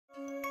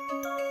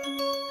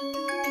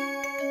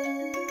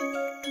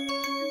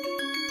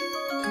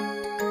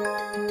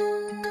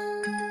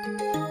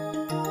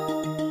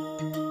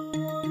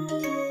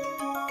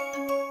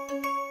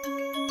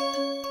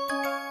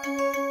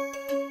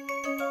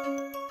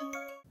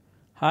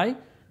Hi,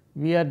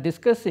 we are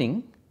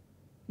discussing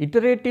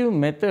iterative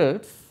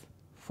methods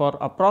for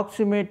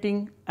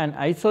approximating an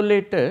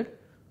isolated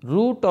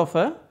root of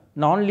a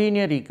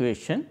nonlinear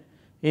equation.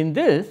 In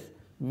this,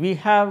 we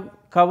have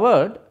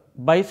covered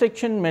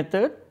bisection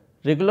method,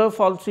 regular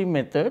falsy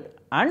method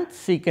and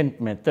secant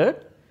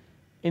method.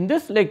 In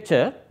this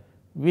lecture,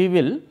 we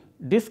will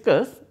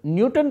discuss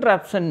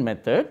Newton-Raphson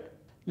method.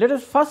 Let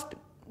us first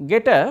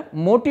get a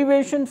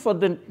motivation for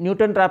the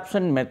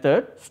Newton-Raphson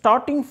method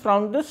starting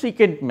from the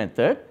secant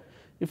method.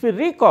 If you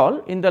recall,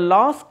 in the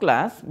last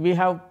class we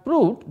have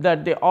proved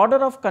that the order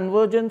of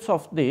convergence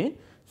of the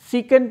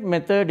secant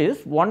method is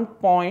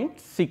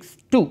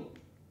 1.62.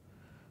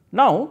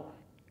 Now,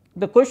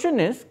 the question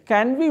is,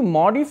 can we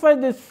modify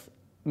this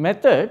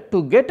method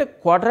to get a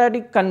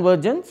quadratic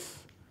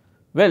convergence?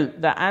 Well,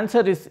 the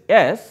answer is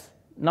yes.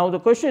 Now, the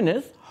question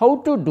is how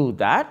to do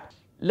that.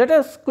 Let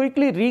us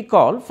quickly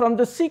recall from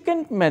the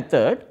secant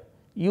method,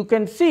 you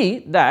can see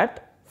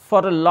that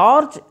for a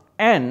large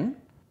n,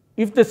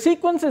 if the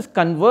sequence is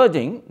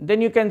converging, then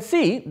you can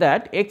see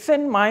that x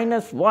n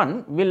minus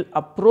 1 will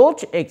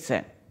approach x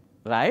n,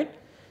 right.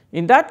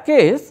 In that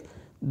case,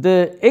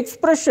 the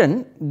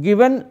expression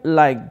given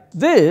like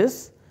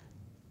this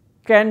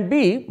can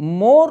be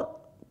more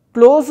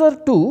closer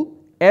to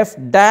f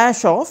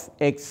dash of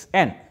x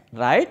n,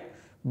 right,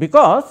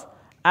 because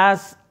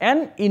as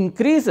n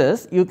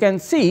increases, you can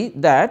see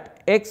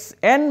that x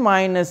n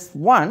minus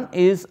 1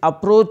 is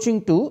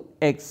approaching to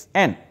x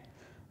n,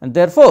 and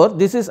therefore,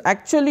 this is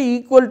actually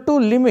equal to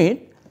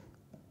limit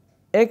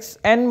x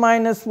n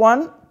minus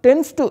 1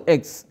 tends to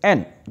x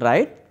n,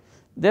 right.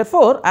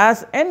 Therefore,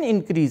 as n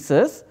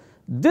increases,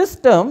 this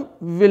term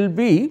will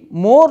be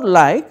more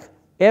like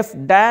f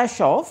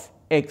dash of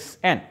x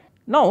n.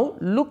 Now,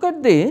 look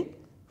at the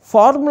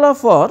formula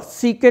for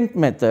secant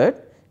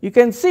method. You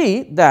can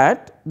see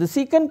that the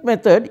secant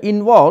method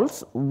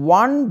involves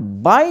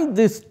 1 by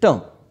this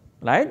term,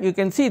 right. You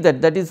can see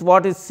that that is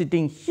what is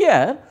sitting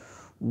here,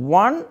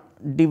 1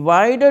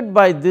 divided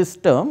by this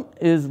term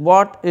is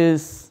what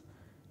is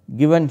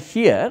given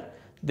here.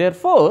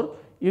 Therefore,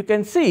 you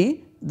can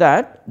see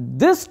that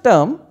this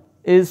term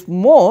is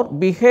more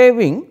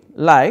behaving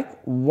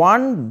like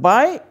 1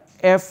 by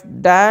f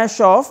dash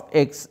of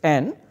x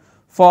n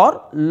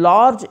for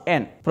large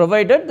n,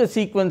 provided the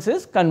sequence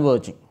is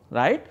converging,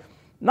 right.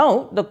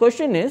 Now, the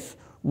question is,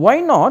 why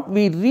not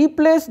we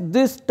replace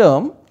this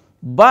term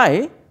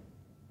by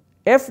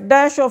f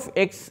dash of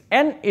x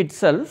n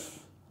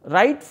itself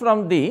right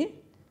from the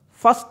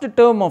first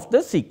term of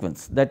the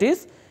sequence. That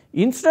is,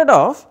 instead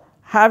of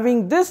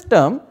having this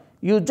term,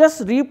 you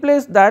just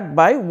replace that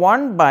by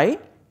 1 by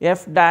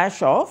f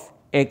dash of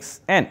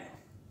x n,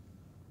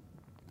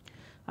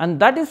 and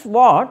that is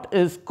what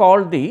is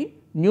called the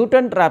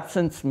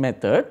Newton-Raphson's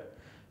method.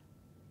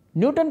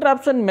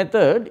 Newton-Raphson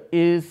method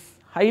is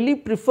highly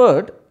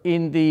preferred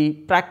in the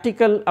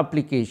practical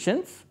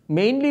applications,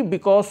 mainly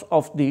because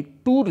of the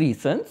two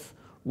reasons.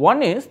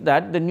 One is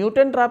that the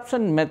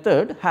Newton-Raphson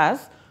method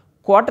has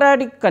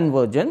quadratic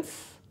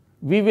convergence.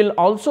 We will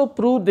also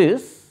prove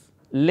this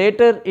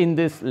later in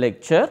this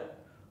lecture.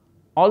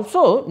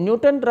 Also,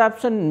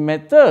 Newton-Raphson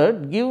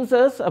method gives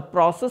us a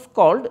process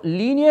called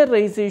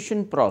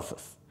linearization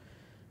process.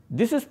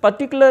 This is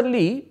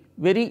particularly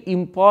very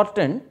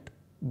important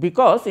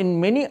because in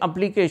many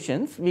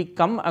applications we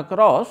come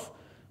across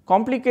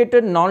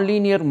complicated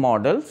nonlinear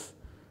models.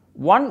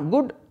 One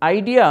good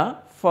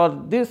idea for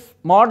these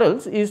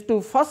models is to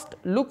first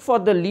look for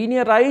the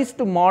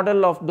linearized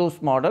model of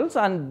those models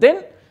and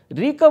then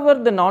recover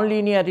the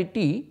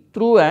nonlinearity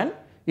through an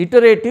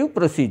iterative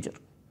procedure.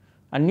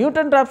 And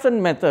Newton-Raphson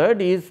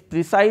method is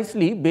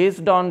precisely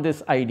based on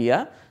this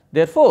idea.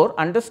 Therefore,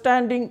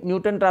 understanding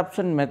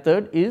Newton-Raphson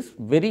method is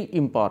very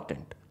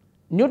important.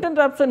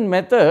 Newton-Raphson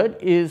method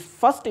is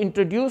first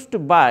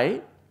introduced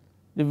by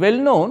the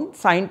well-known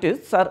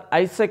scientist Sir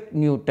Isaac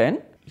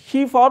Newton.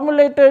 He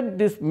formulated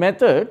this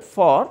method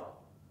for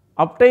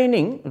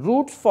obtaining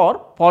roots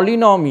for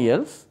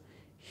polynomials.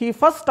 He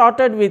first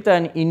started with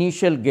an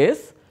initial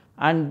guess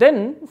and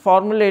then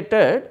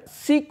formulated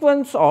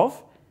sequence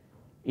of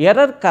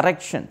error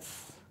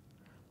corrections,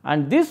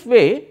 and this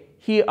way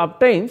he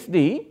obtains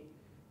the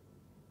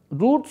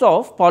roots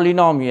of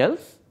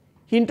polynomials.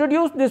 He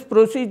introduced this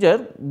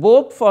procedure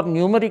both for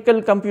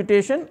numerical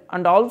computation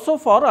and also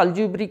for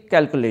algebraic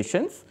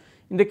calculations.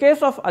 In the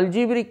case of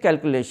algebraic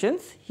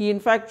calculations, he in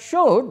fact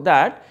showed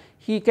that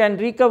he can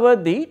recover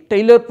the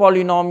Taylor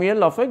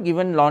polynomial of a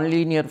given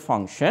nonlinear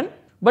function,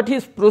 but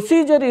his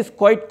procedure is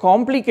quite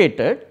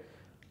complicated,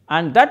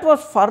 and that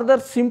was further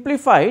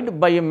simplified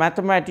by a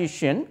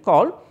mathematician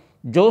called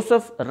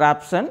Joseph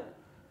Raphson.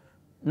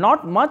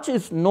 Not much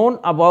is known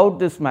about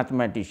this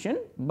mathematician,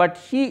 but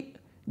he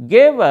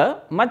gave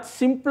a much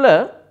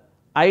simpler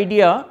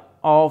idea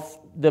of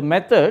the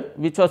method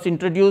which was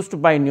introduced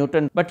by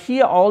Newton, but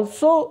he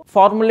also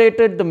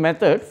formulated the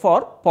method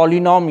for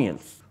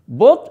polynomials.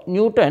 Both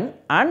Newton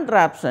and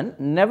Raphson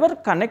never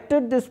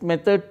connected this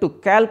method to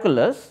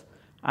calculus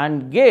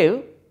and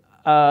gave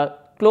a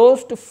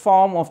closed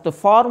form of the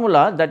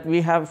formula that we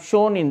have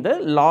shown in the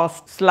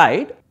last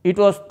slide. It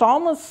was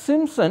Thomas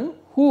Simpson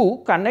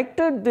who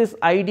connected this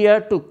idea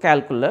to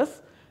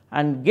calculus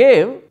and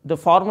gave the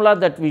formula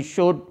that we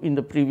showed in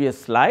the previous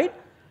slide,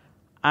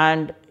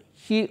 and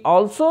he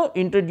also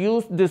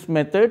introduced this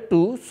method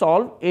to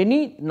solve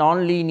any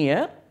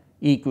nonlinear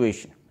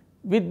equation.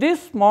 With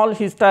this small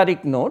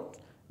historic note,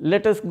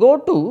 let us go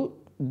to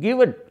give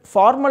a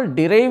formal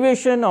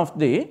derivation of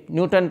the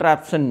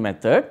Newton-Raphson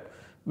method.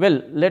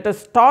 Well, let us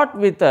start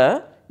with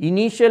a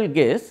initial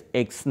guess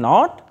x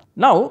naught.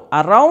 Now,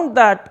 around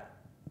that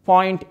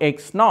point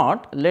x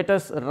naught, let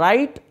us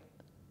write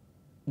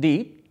the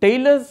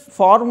Taylor's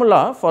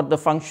formula for the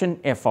function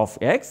f of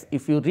x.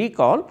 If you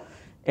recall,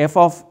 f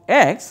of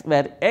x,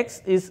 where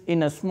x is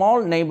in a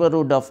small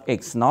neighborhood of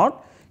x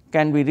naught,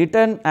 can be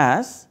written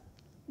as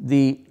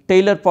the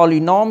Taylor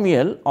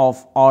polynomial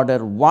of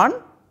order 1,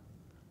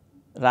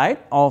 right,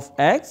 of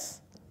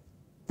x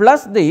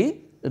plus the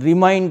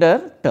remainder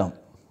term,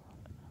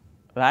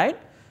 right.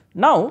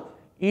 Now,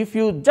 if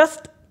you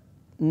just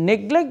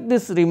neglect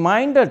this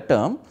remainder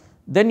term,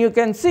 then you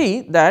can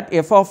see that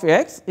f of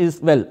x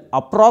is well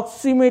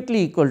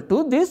approximately equal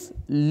to this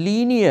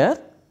linear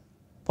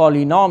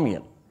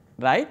polynomial,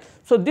 right.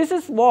 So, this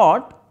is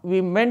what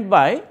we meant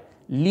by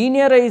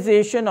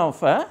linearization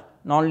of a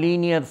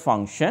nonlinear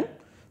function.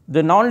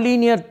 The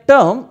nonlinear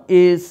term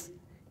is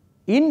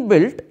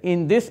inbuilt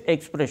in this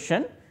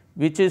expression,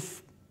 which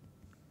is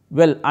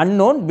well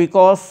unknown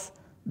because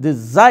the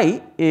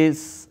xi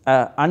is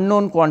a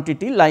unknown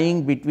quantity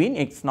lying between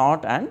x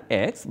naught and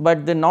x,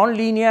 but the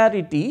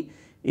nonlinearity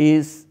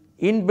is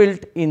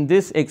inbuilt in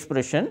this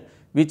expression,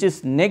 which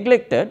is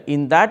neglected.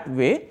 In that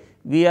way,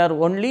 we are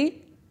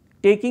only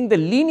taking the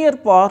linear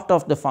part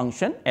of the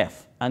function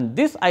f, and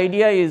this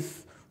idea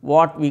is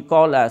what we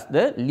call as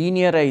the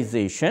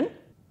linearization.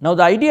 Now,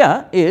 the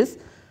idea is,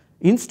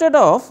 instead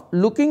of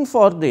looking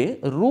for the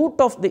root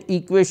of the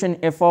equation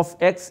f of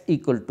x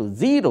equal to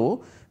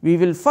 0, we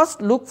will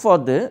first look for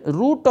the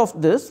root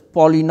of this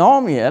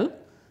polynomial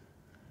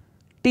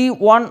t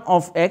 1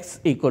 of x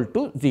equal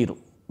to 0.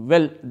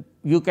 Well,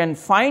 you can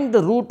find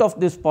the root of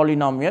this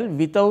polynomial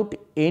without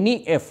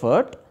any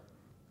effort.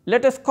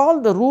 Let us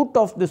call the root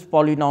of this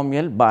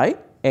polynomial by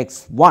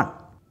x 1,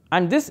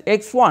 and this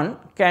x 1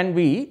 can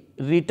be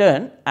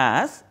written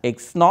as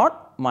x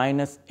naught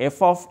minus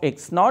f of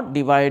x naught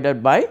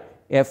divided by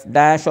f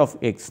dash of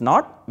x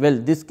naught. Well,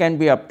 this can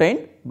be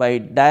obtained by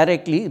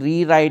directly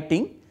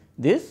rewriting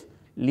this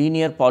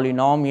linear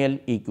polynomial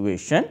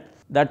equation.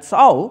 That is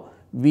how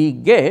we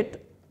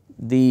get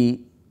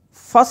the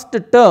first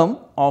term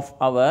of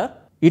our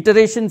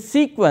iteration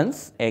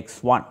sequence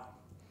x 1.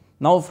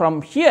 Now,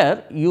 from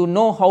here you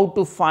know how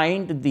to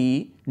find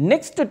the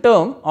next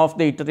term of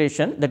the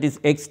iteration, that is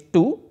x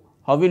 2.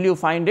 How will you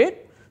find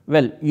it?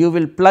 Well, you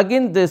will plug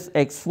in this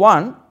x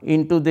 1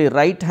 into the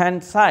right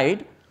hand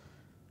side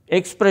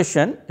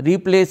expression,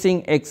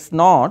 replacing x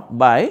naught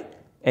by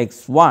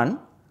x 1,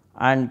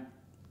 and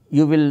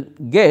you will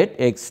get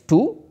x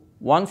 2.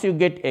 Once you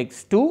get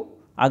x 2,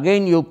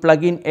 again you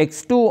plug in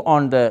x 2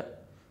 on the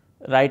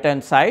right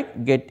hand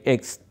side, get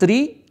x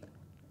 3,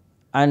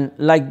 and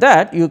like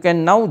that you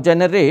can now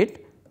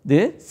generate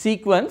the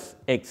sequence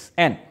x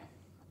n,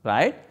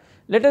 right.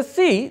 Let us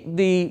see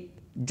the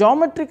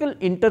geometrical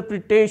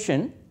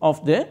interpretation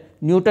of the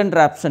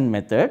Newton-Raphson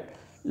method.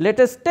 Let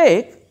us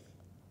take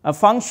a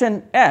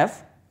function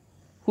f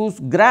whose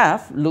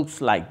graph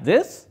looks like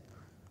this.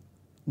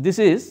 This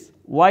is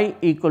y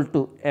equal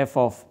to f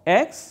of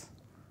x,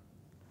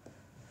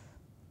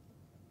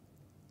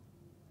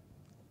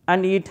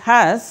 and it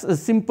has a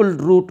simple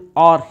root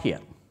r here.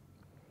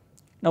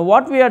 Now,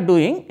 what we are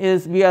doing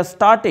is we are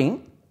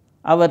starting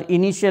our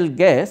initial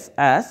guess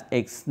as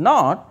x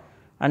naught,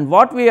 and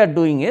what we are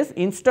doing is,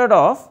 instead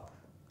of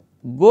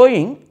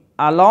going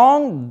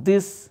along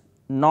this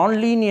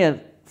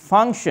nonlinear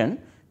function,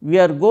 we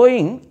are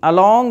going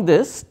along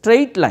this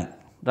straight line,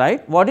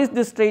 right. What is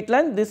this straight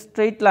line? This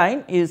straight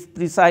line is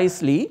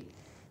precisely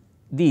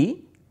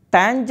the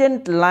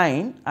tangent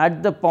line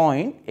at the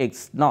point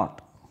x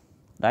naught,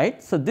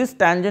 right. So, this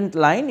tangent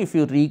line, if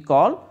you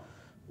recall,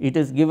 it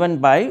is given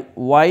by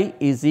y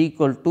is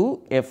equal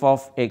to f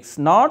of x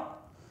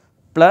naught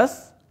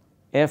plus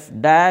f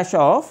dash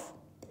of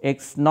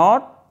x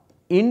naught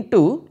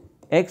into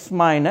x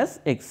minus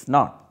x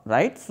naught,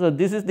 right. So,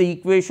 this is the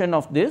equation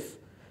of this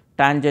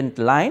tangent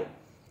line,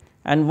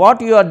 and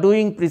what you are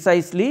doing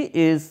precisely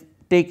is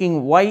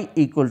taking y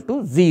equal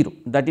to 0.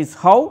 That is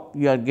how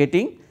you are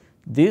getting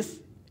this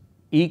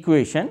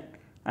equation,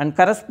 and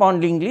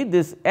correspondingly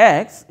this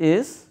x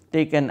is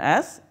taken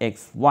as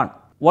x 1.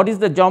 What is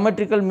the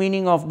geometrical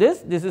meaning of this?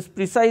 This is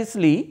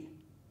precisely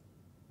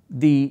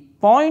the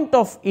point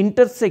of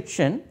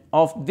intersection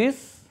of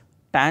this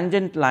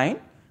tangent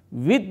line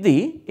with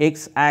the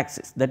x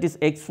axis, that is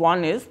x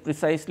 1 is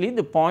precisely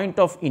the point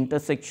of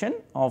intersection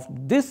of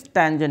this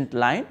tangent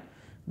line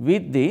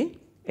with the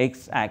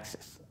x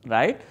axis,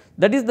 right.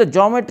 That is the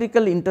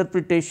geometrical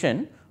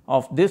interpretation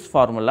of this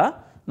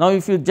formula. Now,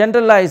 if you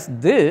generalize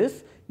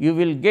this, you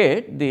will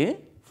get the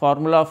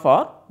formula for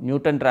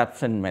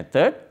Newton-Raphson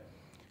method.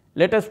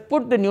 Let us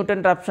put the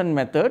Newton-Raphson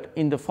method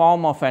in the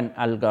form of an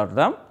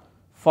algorithm.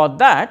 For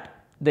that,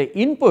 the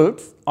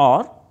inputs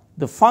are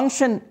the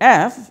function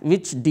f,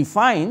 which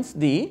defines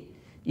the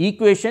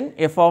equation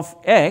f of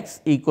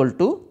x equal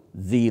to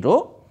 0.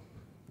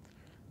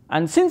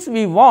 And since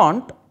we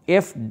want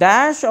f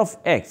dash of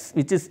x,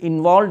 which is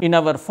involved in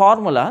our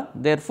formula,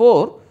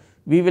 therefore,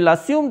 we will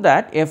assume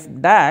that f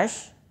dash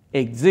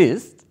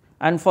exists,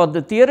 and for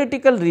the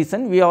theoretical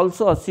reason we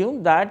also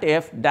assume that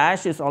f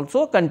dash is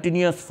also a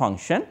continuous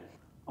function.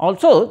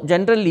 Also,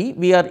 generally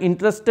we are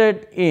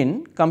interested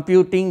in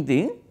computing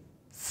the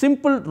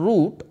simple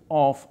root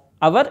of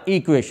our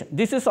equation.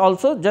 This is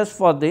also just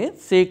for the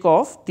sake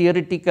of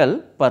theoretical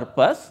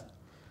purpose,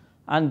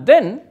 and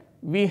then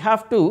we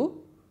have to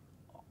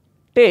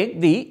take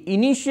the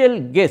initial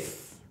guess,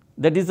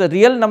 that is the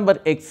real number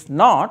x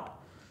naught.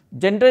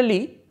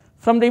 Generally,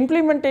 from the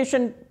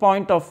implementation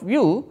point of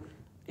view,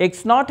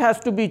 x naught has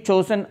to be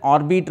chosen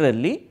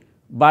arbitrarily,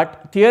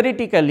 but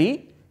theoretically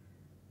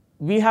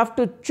we have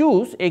to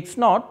choose x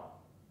naught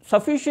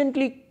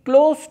sufficiently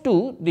close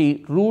to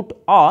the root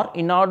r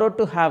in order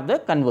to have the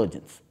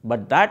convergence,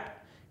 but that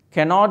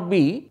cannot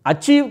be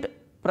achieved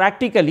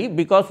practically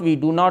because we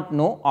do not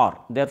know r.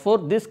 Therefore,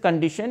 this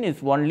condition is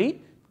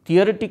only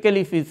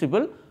theoretically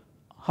feasible.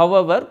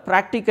 However,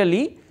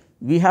 practically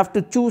we have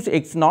to choose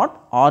x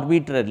naught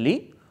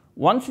arbitrarily.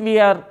 Once we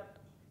are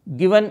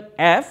given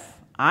f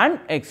and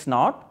x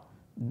naught,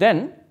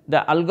 then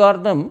the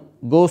algorithm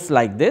goes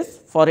like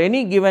this. For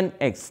any given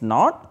x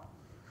naught,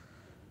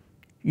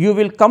 you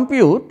will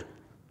compute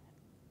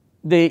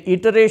the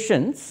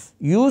iterations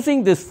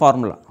using this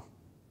formula,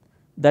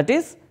 that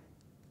is,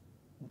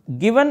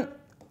 given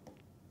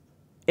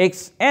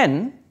x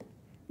n,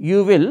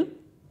 you will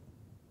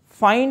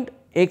find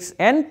x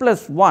n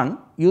plus 1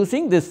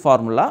 using this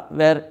formula,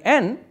 where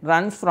n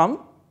runs from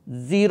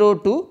 0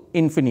 to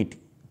infinity,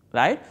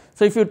 right.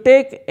 So, if you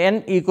take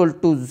n equal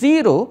to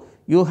 0,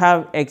 you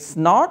have x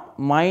naught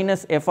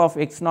minus f of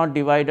x naught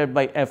divided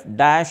by f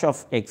dash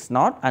of x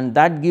naught, and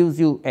that gives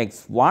you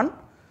x 1.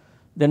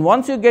 Then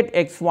once you get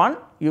x 1,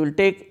 you will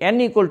take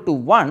n equal to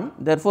 1,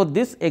 therefore,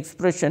 this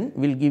expression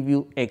will give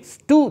you x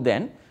 2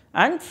 then,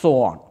 and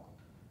so on.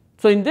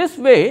 So, in this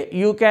way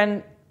you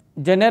can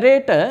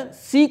generate a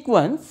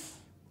sequence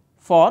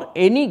for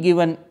any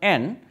given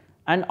n,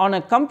 and on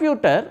a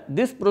computer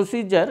this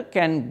procedure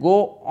can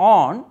go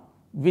on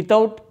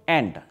without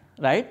end,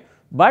 right.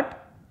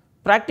 But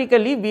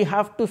practically we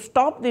have to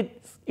stop this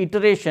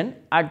iteration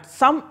at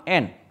some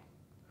n.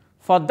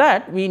 For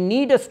that we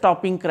need a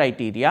stopping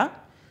criteria.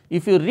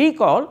 If you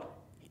recall,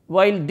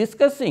 while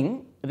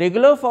discussing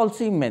regular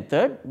falsy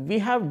method, we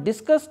have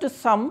discussed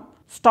some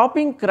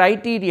stopping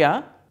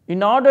criteria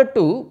in order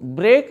to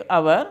break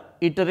our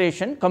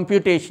iteration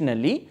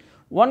computationally.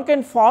 One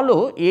can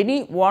follow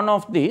any one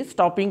of the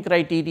stopping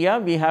criteria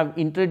we have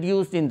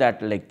introduced in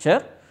that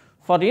lecture.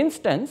 For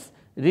instance,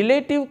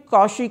 relative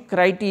Cauchy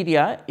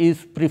criteria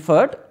is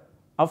preferred,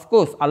 of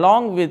course,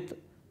 along with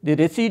the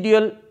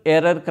residual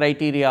error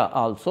criteria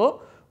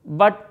also,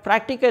 but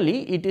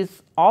practically it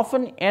is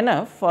often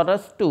enough for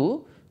us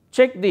to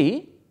check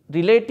the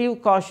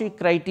relative Cauchy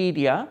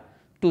criteria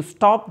to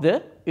stop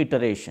the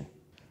iteration.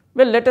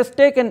 Well, let us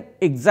take an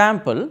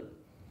example.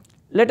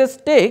 Let us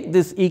take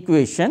this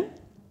equation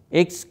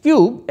x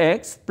cube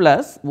x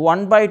plus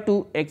 1 by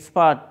 2 x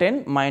power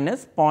 10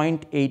 minus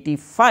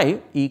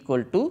 0.85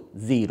 equal to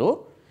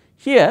 0.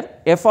 Here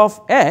f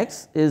of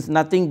x is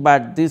nothing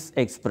but this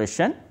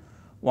expression.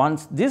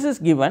 Once this is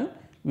given,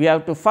 we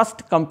have to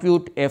first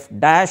compute f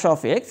dash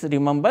of x.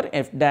 Remember,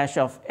 f dash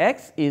of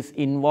x is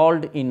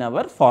involved in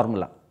our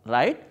formula,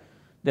 right.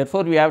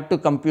 Therefore, we have to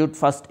compute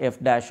first f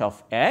dash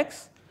of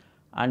x,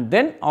 and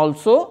then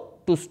also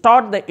to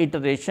start the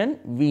iteration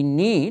we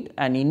need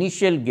an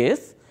initial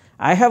guess.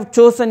 I have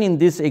chosen in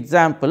this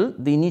example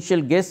the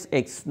initial guess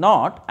x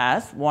naught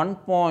as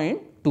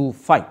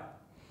 1.25.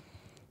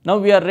 Now,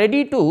 we are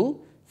ready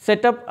to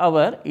set up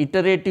our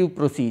iterative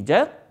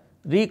procedure.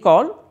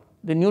 Recall,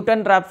 the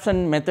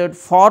Newton-Raphson method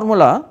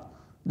formula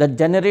that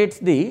generates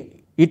the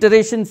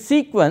iteration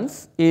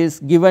sequence is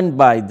given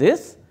by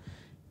this.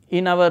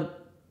 In our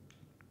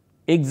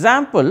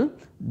example,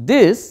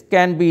 this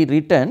can be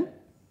written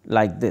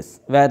like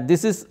this, where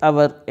this is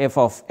our f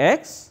of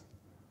x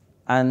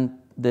and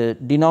the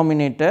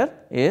denominator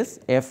is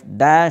f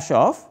dash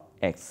of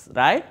x,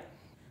 right.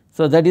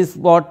 So, that is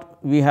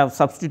what we have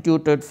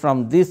substituted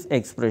from these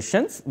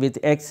expressions with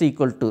x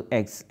equal to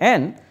x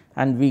n,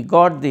 and we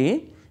got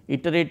the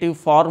iterative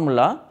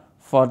formula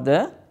for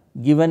the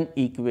given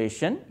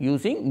equation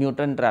using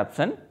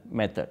Newton-Raphson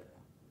method.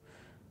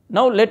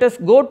 Now, let us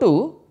go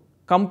to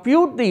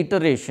compute the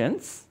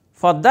iterations.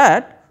 For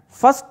that,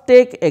 first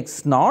take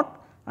x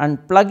naught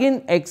and plug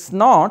in x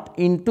naught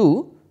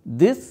into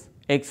this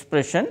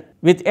expression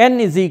with n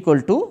is equal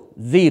to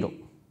 0.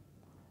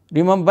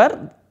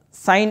 Remember,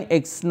 sin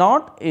x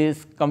naught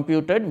is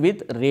computed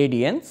with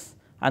radians,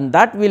 and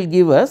that will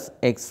give us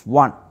x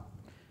 1.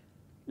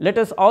 Let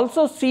us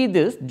also see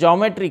this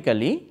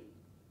geometrically.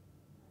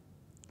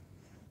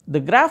 The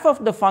graph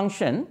of the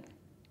function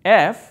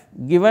f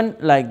given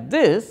like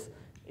this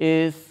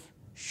is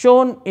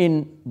shown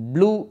in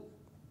blue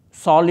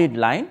solid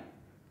line,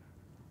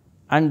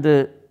 and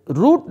the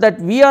root that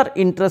we are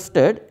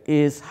interested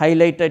is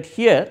highlighted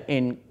here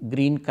in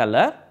green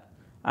color,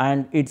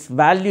 and its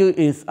value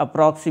is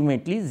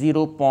approximately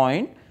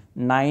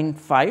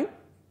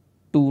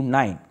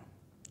 0.9529.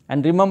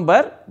 And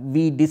remember,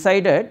 we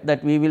decided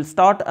that we will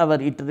start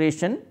our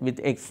iteration with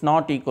x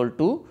naught equal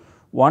to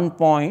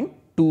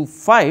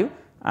 1.25,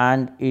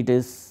 and it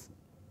is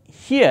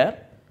here.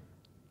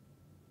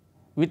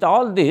 With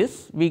all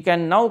this, we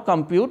can now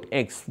compute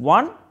x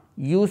 1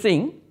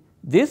 using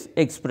this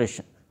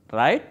expression,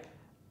 right,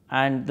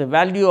 and the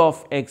value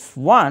of x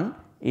 1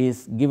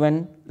 is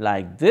given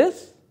like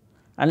this.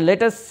 And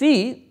let us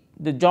see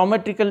the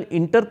geometrical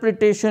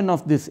interpretation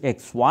of this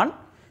x 1.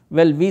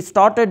 Well, we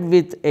started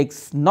with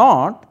x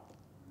naught,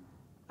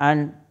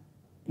 and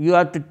you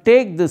have to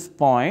take this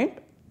point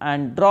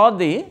and draw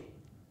the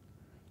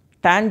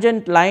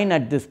tangent line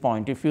at this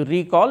point. If you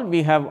recall,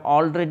 we have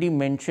already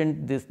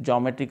mentioned this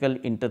geometrical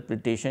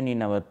interpretation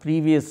in our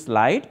previous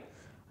slide.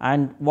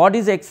 And what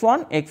is x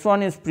 1? X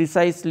 1 is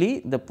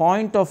precisely the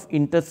point of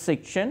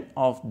intersection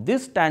of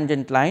this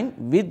tangent line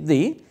with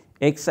the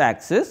x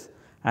axis,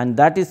 and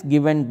that is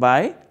given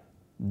by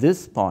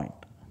this point,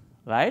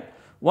 right.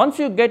 Once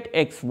you get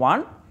x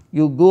 1,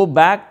 you go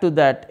back to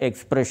that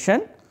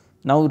expression.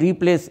 Now,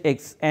 replace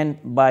x n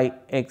by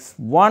x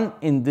 1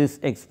 in this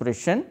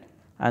expression,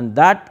 and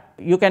that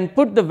you can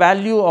put the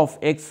value of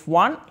x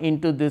 1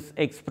 into this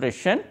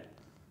expression,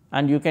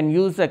 and you can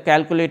use a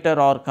calculator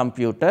or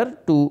computer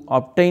to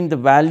obtain the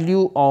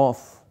value of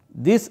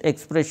this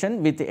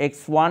expression with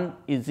x 1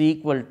 is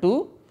equal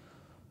to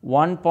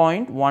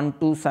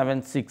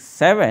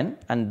 1.12767,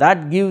 and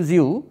that gives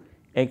you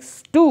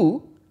x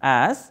 2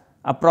 as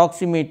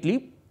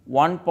approximately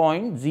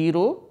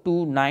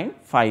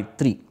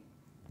 1.02953.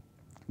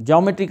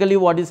 Geometrically,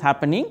 what is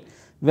happening?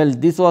 Well,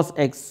 this was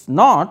x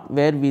naught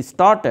where we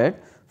started.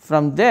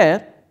 From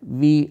there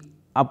we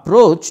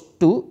approached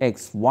to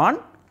x 1,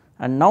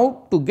 and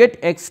now to get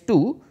x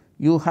 2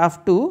 you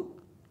have to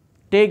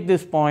take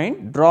this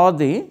point, draw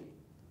the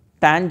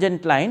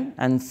tangent line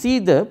and see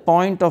the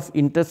point of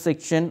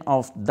intersection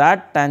of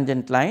that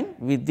tangent line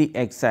with the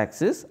x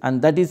axis,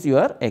 and that is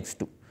your x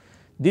 2.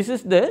 This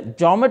is the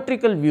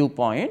geometrical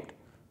viewpoint,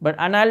 but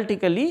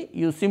analytically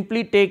you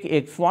simply take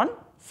x 1,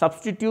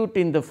 substitute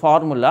in the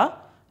formula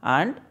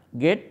and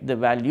get the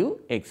value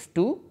x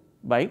 2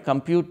 by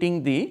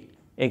computing the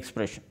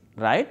expression,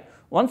 right.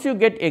 Once you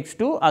get x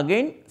 2,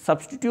 again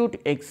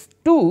substitute x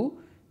 2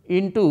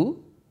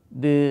 into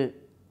the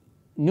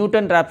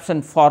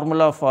Newton-Raphson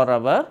formula for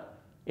our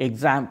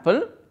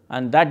example,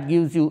 and that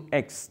gives you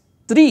x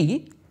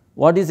 3.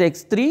 What is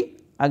x 3?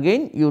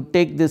 Again you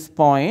take this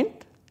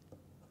point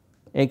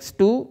x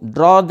 2,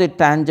 draw the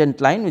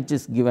tangent line which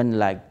is given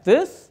like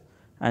this,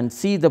 and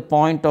see the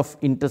point of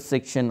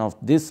intersection of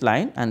this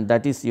line, and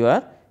that is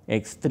your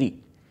x 3.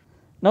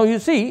 Now, you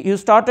see, you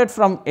started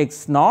from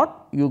x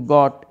naught, you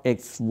got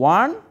x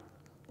 1,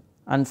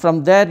 and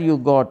from there you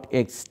got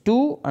x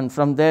 2, and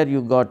from there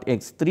you got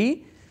x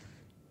 3.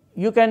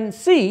 You can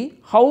see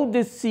how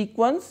this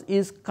sequence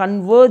is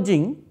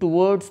converging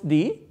towards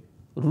the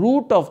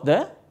root of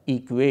the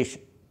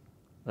equation,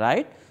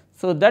 right.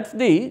 So, that is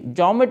the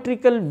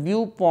geometrical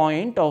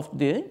viewpoint of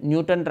the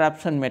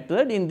Newton-Raphson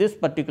method in this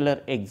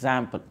particular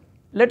example.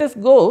 Let us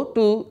go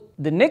to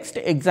the next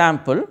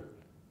example.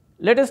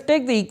 Let us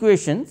take the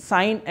equation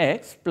sin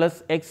x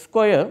plus x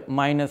square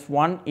minus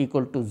 1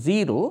 equal to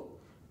 0,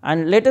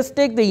 and let us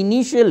take the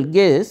initial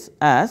guess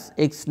as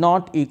x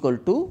naught equal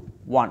to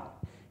 1.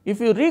 If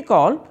you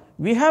recall,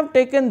 we have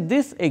taken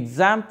this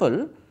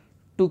example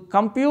to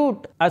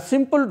compute a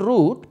simple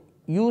root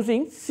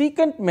using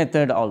secant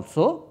method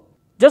also.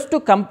 Just to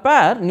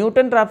compare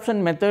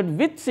Newton-Raphson method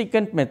with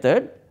secant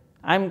method,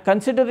 I am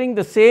considering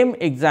the same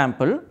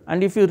example,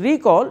 and if you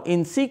recall,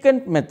 in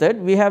secant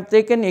method we have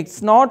taken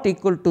x naught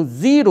equal to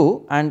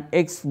 0 and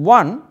x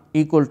 1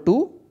 equal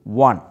to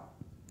 1.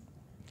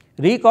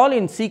 Recall,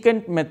 in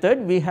secant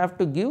method we have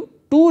to give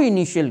two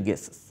initial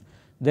guesses.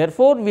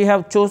 Therefore, we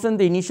have chosen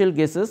the initial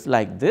guesses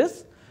like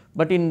this,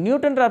 but in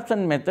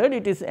Newton-Raphson method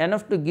it is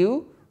enough to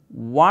give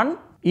one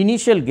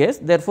initial guess.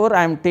 Therefore,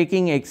 I am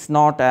taking x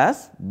naught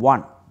as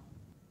 1.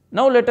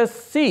 Now, let us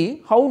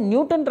see how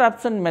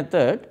Newton-Raphson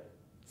method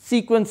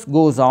sequence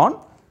goes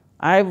on.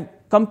 I have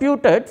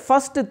computed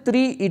first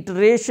 3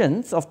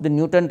 iterations of the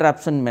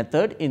Newton-Raphson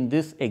method in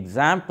this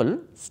example,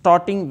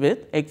 starting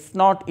with x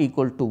naught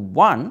equal to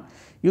 1.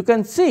 You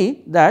can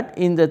see that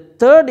in the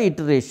third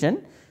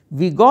iteration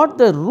we got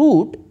the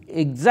root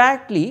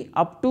exactly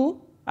up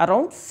to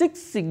around 6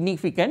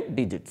 significant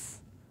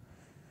digits.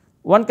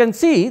 One can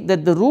see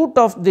that the root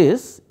of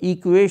this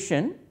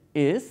equation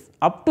is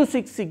up to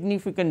 6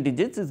 significant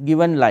digits is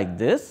given like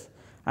this,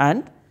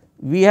 and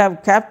we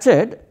have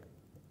captured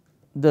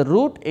the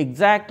root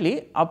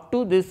exactly up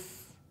to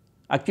this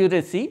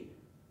accuracy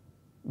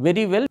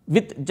very well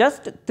with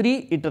just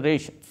 3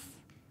 iterations.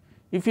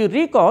 If you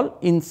recall,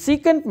 in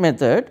secant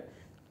method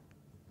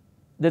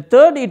the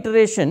third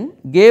iteration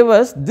gave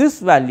us this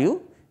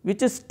value,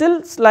 which is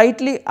still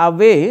slightly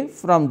away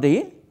from the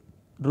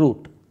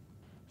root.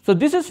 So,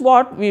 this is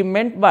what we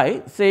meant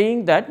by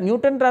saying that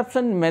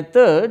Newton-Raphson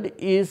method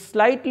is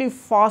slightly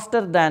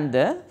faster than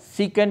the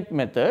secant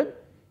method.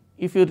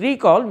 If you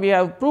recall, we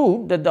have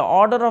proved that the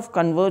order of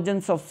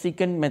convergence of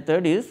secant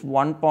method is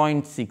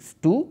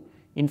 1.62.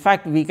 In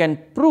fact, we can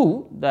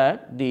prove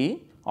that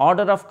the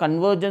order of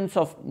convergence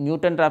of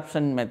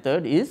Newton-Raphson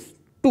method is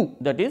 2,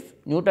 that is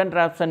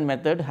Newton-Raphson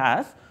method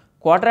has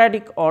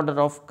quadratic order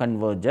of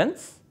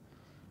convergence.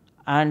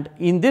 And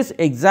in this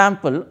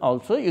example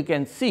also you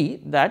can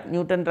see that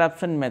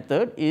Newton-Raphson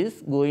method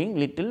is going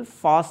little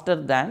faster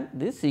than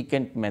the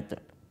secant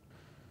method.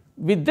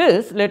 With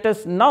this, let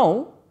us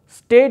now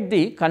state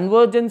the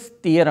convergence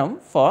theorem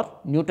for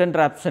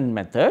Newton-Raphson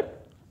method.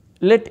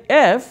 Let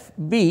f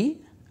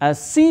be a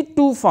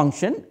C2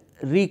 function.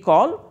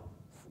 Recall,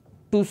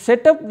 to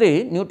set up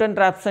the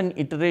Newton-Raphson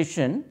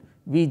iteration,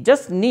 we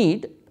just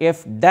need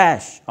f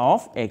dash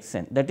of x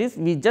n, that is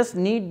we just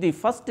need the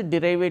first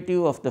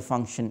derivative of the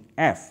function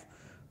f,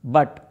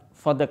 but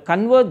for the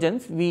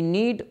convergence we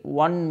need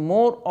one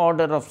more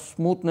order of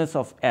smoothness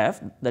of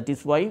f, that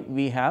is why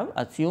we have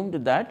assumed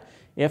that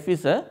f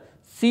is a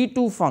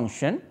C2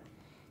 function,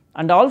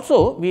 and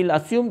also we will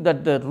assume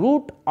that the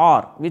root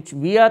r which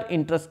we are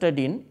interested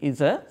in is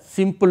a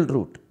simple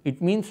root.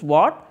 It means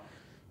what?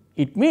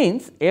 It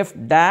means f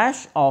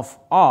dash of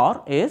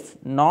r is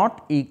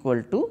not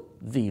equal to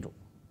 0.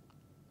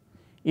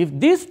 If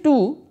these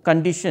two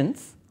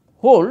conditions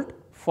hold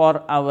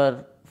for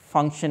our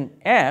function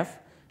f,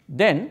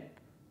 then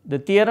the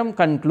theorem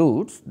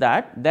concludes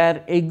that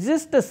there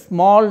exists a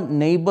small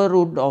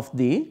neighborhood of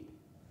the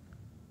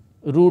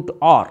root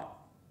r.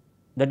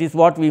 That is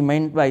what we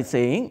meant by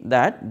saying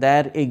that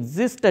there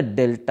exists a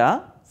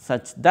delta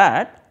such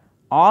that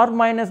r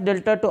minus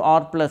delta to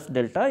r plus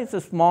delta is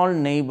a small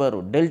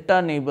neighborhood,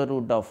 delta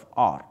neighborhood of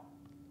r.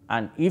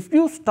 And if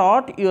you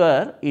start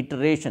your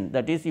iteration,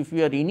 that is if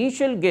your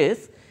initial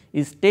guess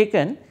is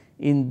taken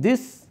in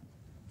this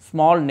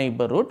small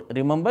neighborhood,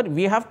 remember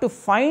we have to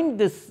find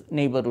this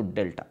neighborhood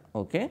delta.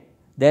 Okay.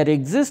 There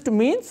exists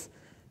means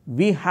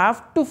we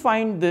have to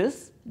find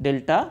this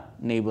delta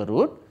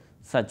neighborhood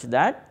such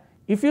that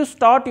if you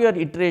start your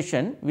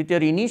iteration with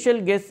your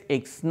initial guess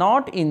x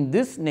naught in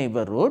this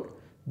neighborhood,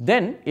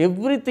 then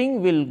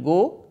everything will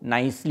go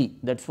nicely.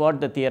 That is what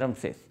the theorem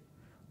says.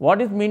 What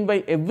is meant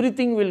by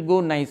everything will go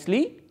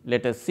nicely?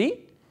 Let us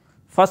see.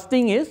 First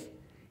thing is,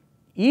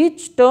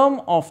 each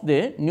term of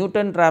the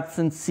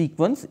Newton-Raphson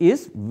sequence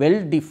is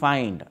well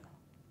defined.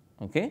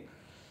 Okay.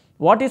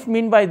 What is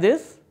meant by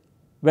this?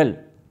 Well,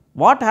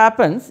 what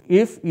happens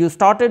if you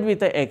started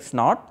with a x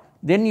naught,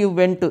 then you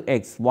went to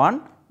x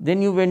 1,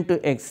 then you went to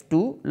x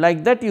 2,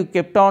 like that you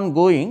kept on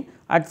going.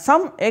 At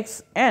some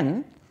x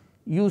n,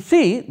 you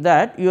see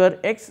that your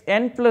x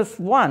n plus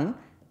 1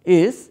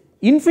 is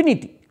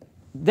infinity.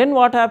 Then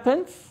what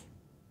happens?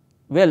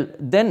 Well,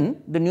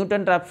 then the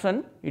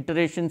Newton-Raphson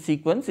iteration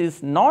sequence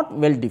is not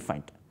well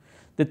defined.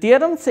 The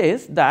theorem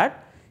says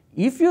that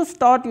if you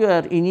start your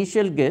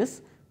initial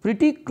guess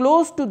pretty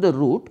close to the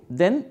root,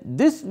 then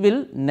this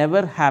will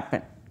never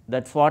happen.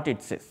 That is what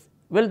it says.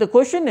 Well, the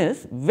question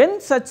is,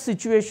 when such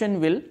situation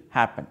will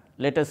happen?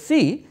 Let us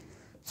see.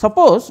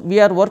 Suppose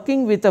we are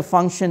working with a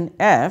function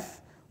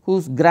f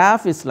whose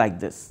graph is like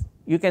this.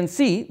 You can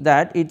see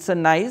that it is a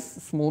nice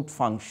smooth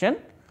function,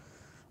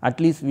 at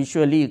least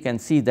visually you can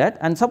see that,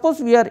 and suppose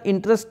we are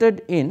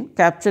interested in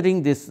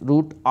capturing this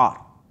root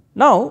r.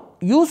 Now,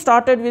 you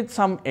started with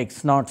some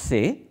x naught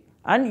say,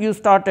 and you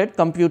started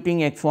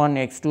computing x 1,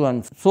 x 2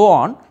 and so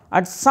on.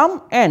 At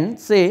some n,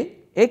 say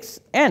x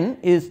n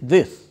is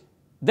this,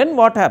 then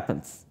what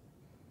happens?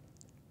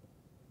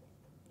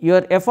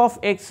 Your f of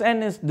x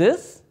n is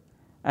this,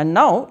 and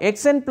now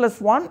x n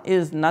plus 1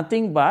 is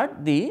nothing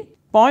but the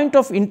point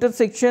of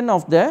intersection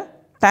of the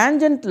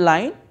tangent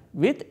line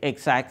with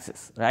x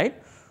axis,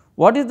 right.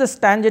 What is this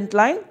tangent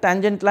line?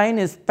 Tangent line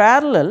is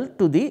parallel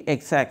to the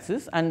x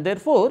axis, and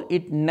therefore,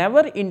 it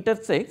never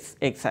intersects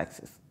x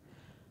axis.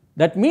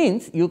 That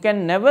means, you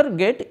can never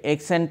get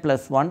x n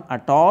plus 1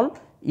 at all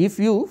if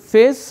you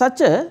face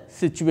such a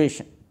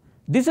situation.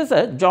 This is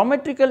a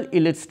geometrical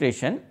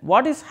illustration.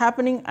 What is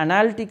happening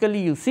analytically?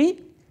 You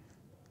see,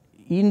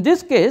 in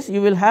this case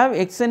you will have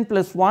x n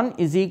plus 1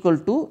 is equal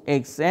to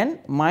x n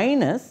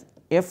minus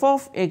f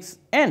of x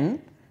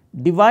n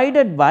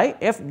divided by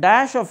f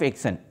dash of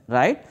x n,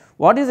 right.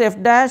 What is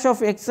f dash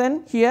of x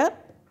n here?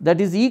 That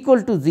is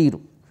equal to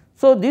 0.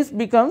 So, this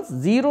becomes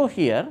 0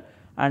 here,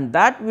 and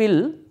that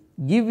will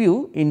give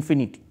you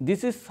infinity.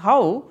 This is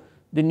how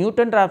the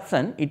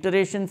Newton-Raphson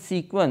iteration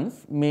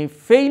sequence may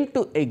fail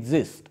to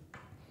exist.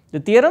 The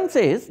theorem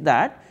says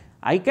that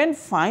I can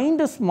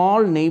find a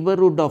small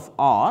neighborhood of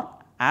r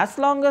as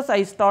long as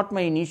I start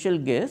my initial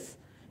guess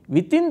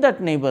within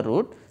that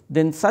neighborhood,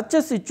 then such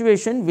a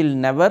situation will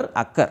never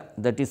occur.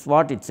 That is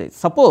what it says.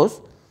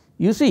 Suppose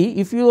you see,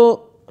 if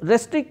you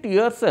restrict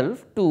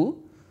yourself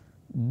to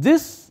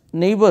this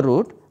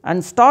neighborhood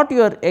and start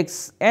your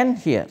x n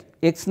here,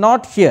 x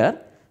naught here,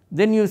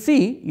 then you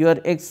see your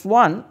x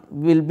 1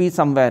 will be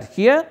somewhere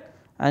here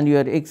and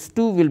your x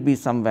 2 will be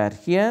somewhere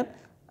here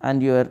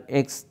and your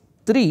x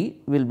 3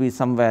 will be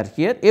somewhere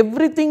here.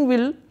 Everything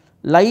will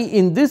lie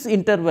in this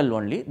interval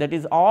only, that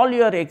is all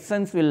your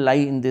xn's will lie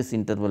in this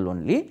interval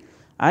only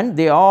and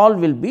they all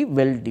will be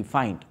well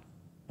defined.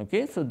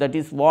 Okay. So, that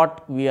is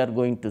what we are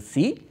going to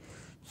see.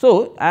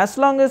 So, as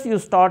long as you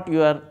start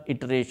your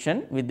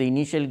iteration with the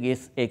initial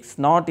guess x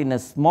naught in a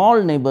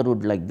small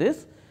neighborhood like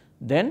this,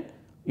 then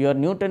your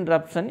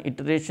Newton-Raphson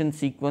iteration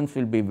sequence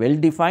will be well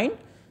defined.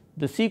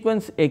 The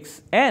sequence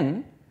x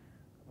n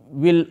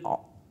will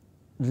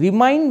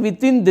remain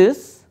within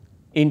this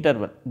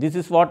interval. This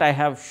is what I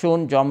have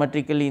shown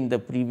geometrically in the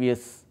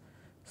previous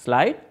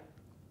slide,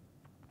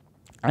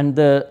 and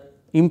the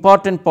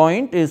important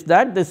point is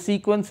that the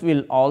sequence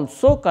will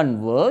also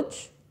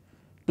converge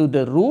to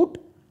the root,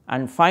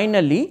 and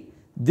finally,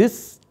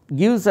 this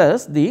gives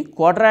us the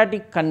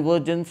quadratic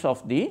convergence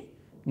of the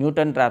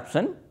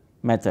Newton-Raphson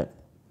method.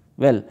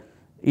 Well,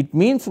 it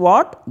means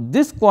what?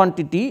 This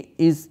quantity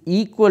is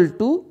equal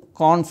to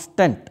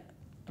constant,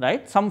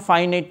 right, some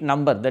finite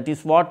number, that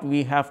is what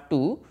we have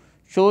to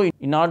show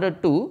in order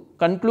to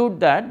conclude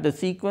that the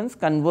sequence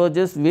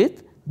converges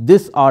with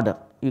this order.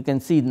 You can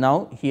see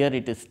now here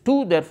it is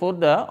 2, therefore,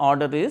 the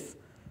order is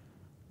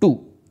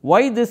 2.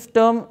 Why this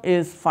term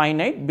is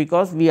finite?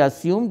 Because we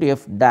assumed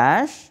f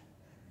dash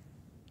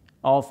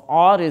of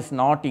r is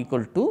not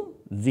equal to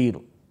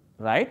 0,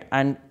 right,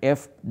 and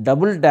f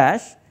double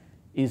dash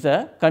is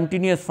a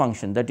continuous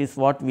function, that is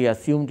what we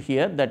assumed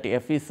here, that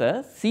f is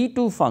a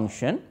C2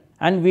 function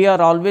and we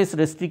are always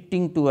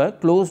restricting to a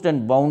closed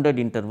and bounded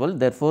interval.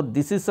 Therefore,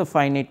 this is a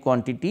finite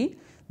quantity,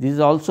 this is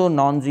also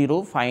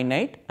non-zero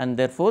finite and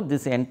therefore,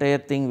 this entire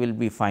thing will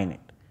be finite.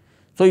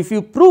 So, if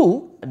you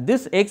prove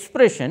this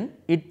expression,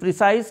 it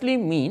precisely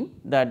means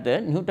that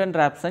the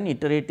Newton-Raphson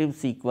iterative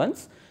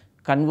sequence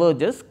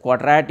converges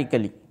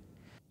quadratically.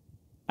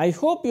 I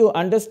hope you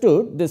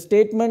understood the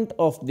statement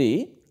of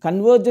the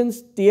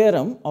convergence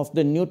theorem of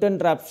the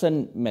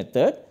Newton-Raphson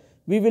method.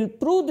 We will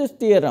prove this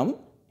theorem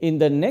in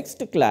the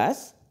next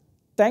class.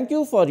 Thank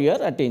you for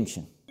your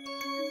attention.